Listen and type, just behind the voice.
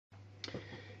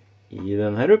I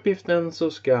den här uppgiften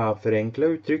så ska jag förenkla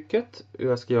uttrycket.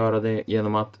 Jag ska göra det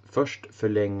genom att först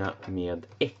förlänga med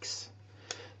x.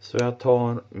 Så jag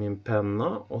tar min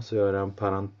penna och så gör jag en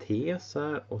parentes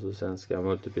här och så sen ska jag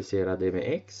multiplicera det med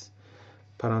x.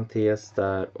 Parentes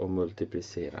där och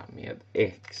multiplicera med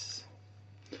x.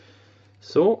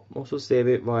 Så, och så ser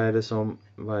vi vad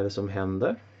är det som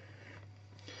händer.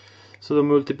 Så då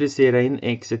multiplicerar jag in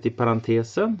x i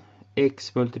parentesen.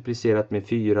 X multiplicerat med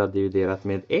 4 dividerat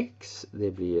med x,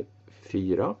 det blir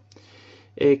 4.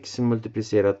 X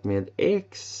multiplicerat med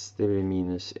x, det blir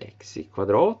minus x i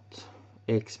kvadrat.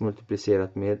 X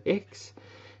multiplicerat med x,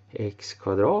 x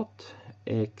kvadrat.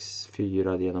 X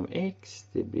 4 genom x,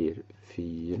 det blir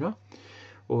 4.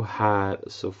 Och här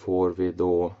så får vi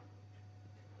då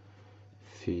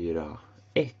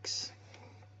 4x.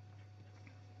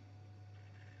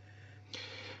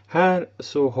 Här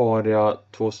så har jag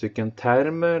två stycken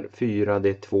termer. 4 det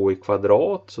är 2 i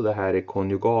kvadrat. Så det här är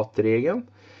konjugatregeln.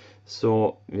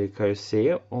 Så vi kan ju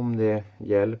se om det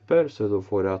hjälper. Så då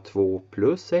får jag 2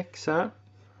 plus x här.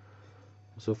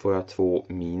 Och så får jag 2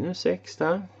 minus x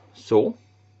där. Så.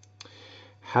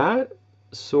 Här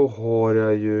så har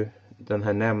jag ju den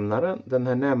här nämnaren. Den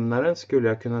här nämnaren skulle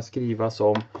jag kunna skriva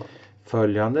som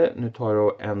följande. Nu tar jag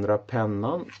och ändrar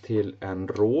pennan till en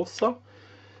rosa.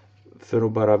 För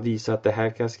att bara visa att det här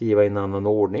kan jag skriva i en annan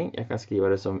ordning. Jag kan skriva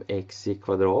det som x i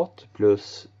kvadrat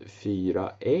plus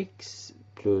 4x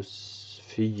plus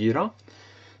 4.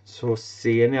 Så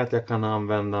ser ni att jag kan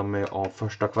använda mig av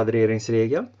första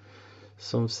kvadreringsregeln.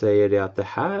 Som säger det att det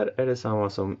här är detsamma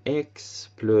som x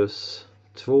plus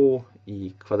 2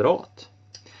 i kvadrat.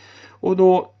 Och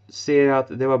då ser jag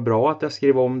att det var bra att jag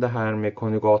skrev om det här med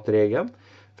konjugatregeln.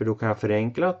 För då kan jag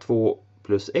förenkla 2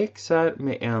 plus x här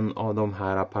med en av de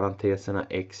här parenteserna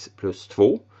x plus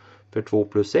 2. För 2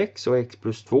 plus x och x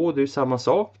plus 2 det är samma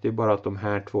sak. Det är bara att de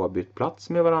här två har bytt plats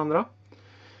med varandra.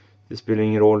 Det spelar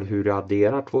ingen roll hur jag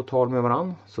adderar två tal med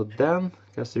varandra. Så den kan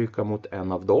jag stryka mot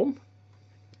en av dem.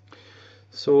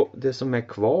 Så det som är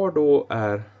kvar då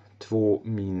är 2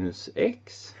 minus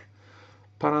x.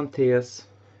 Parentes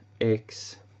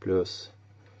x plus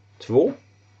 2.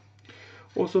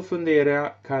 Och så funderar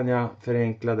jag, kan jag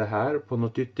förenkla det här på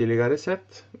något ytterligare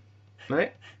sätt?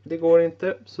 Nej, det går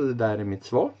inte. Så det där är mitt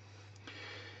svar.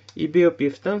 I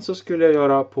B-uppgiften så skulle jag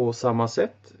göra på samma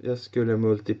sätt. Jag skulle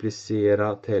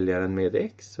multiplicera täljaren med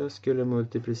x. Jag skulle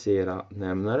multiplicera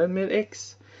nämnaren med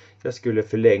x. Jag skulle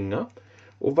förlänga.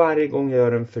 Och varje gång jag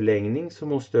gör en förlängning så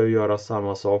måste jag göra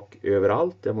samma sak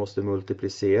överallt. Jag måste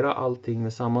multiplicera allting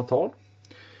med samma tal.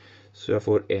 Så jag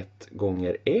får 1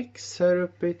 gånger x här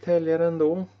uppe i täljaren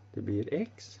då. Det blir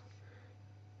x.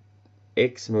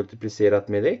 X multiplicerat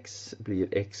med x blir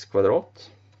x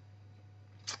kvadrat.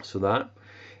 Sådär.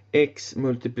 X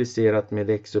multiplicerat med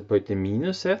x upphöjt till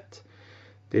minus 1.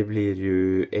 Det blir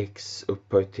ju x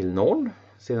upphöjt till 0.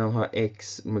 Sedan har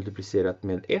x multiplicerat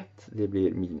med 1. Det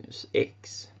blir minus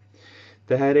x.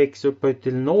 Det här x upphöjt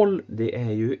till 0. Det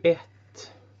är ju 1.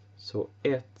 Så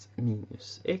 1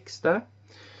 minus x där.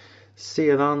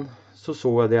 Sedan så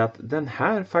såg jag det att den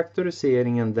här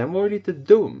faktoriseringen den var ju lite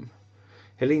dum.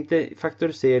 Eller inte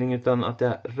faktorisering utan att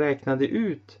jag räknade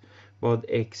ut vad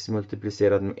x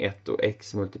multiplicerat med 1 och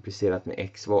x multiplicerat med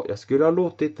x var. Jag skulle ha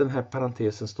låtit den här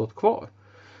parentesen stått kvar.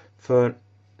 För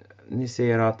ni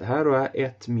ser att här har jag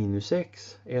 1 minus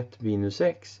x. 1 minus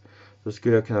x. Då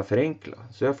skulle jag kunna förenkla.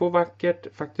 Så jag får vackert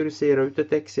faktorisera ut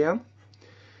ett x igen.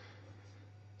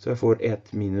 Så jag får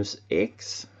 1 minus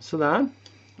x. Sådär.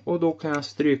 Och då kan jag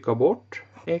stryka bort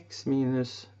x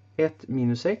minus 1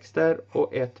 minus x där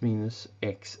och 1 minus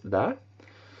x där.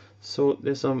 Så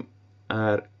det som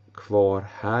är kvar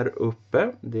här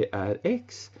uppe det är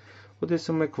x. Och det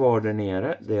som är kvar där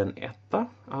nere det är en etta.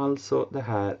 Alltså det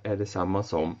här är detsamma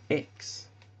som x.